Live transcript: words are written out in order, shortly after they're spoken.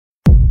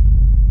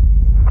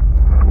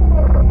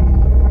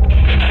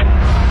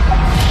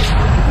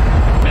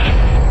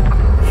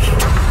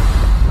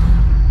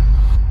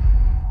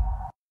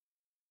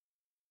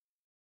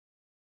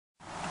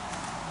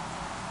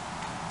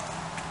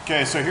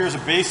Okay, so here's a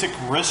basic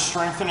wrist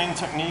strengthening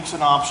techniques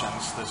and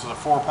options. This is a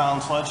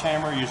 4-pound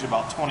sledgehammer, usually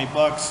about 20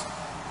 bucks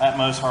at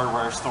most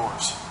hardware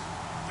stores.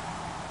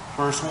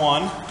 First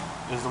one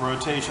is the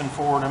rotation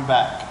forward and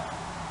back.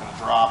 Gonna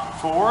drop it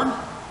forward,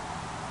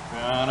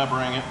 gonna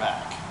bring it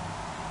back.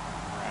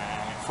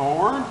 Bring it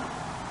forward,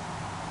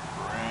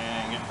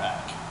 bring it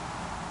back.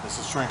 This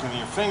is strengthening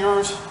your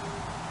fingers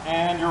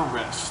and your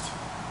wrist.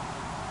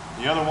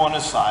 The other one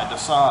is side to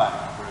side.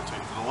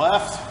 Rotate to the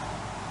left,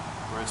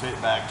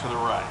 rotate back to the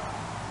right.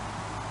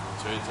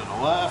 Rotate to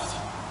the left,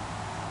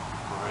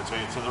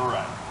 rotate to the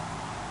right.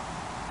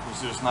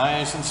 Just do this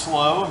nice and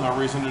slow. No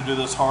reason to do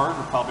this hard,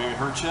 it'll probably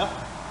hurt you.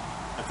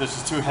 If this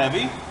is too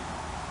heavy,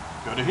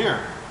 go to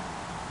here.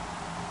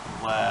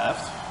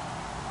 Left,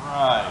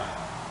 right.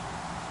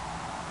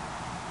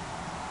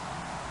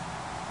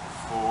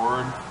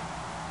 Forward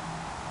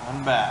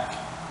and back.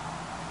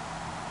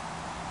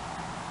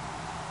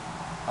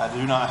 I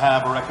do not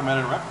have a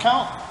recommended rep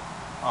count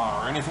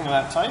or anything of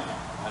that type.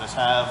 I just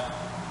have,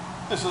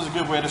 this is a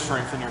good way to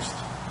strengthen your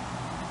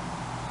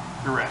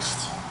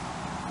wrist.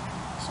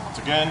 So once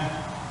again,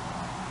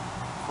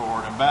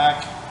 forward and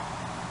back,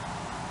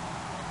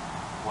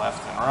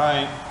 left and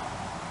right,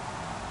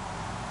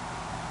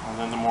 and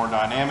then the more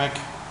dynamic,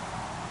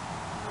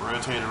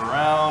 rotate it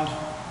around,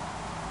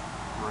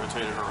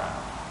 rotate it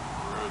around,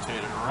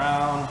 rotate it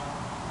around,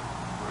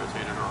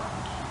 rotate it around.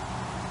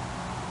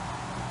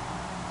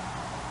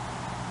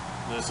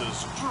 This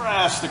is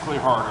drastically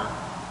harder.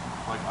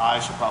 Like I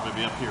should probably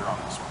be up here on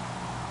this one.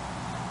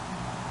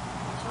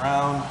 Goes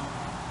around,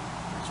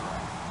 goes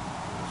around,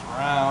 goes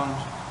around,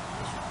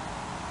 goes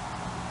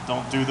around.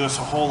 Don't do this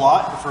a whole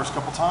lot the first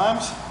couple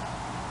times,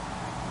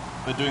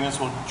 but doing this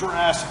will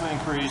drastically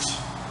increase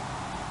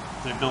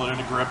the ability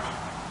to grip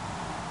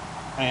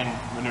and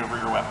maneuver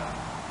your weapon.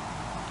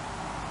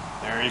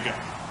 There you go.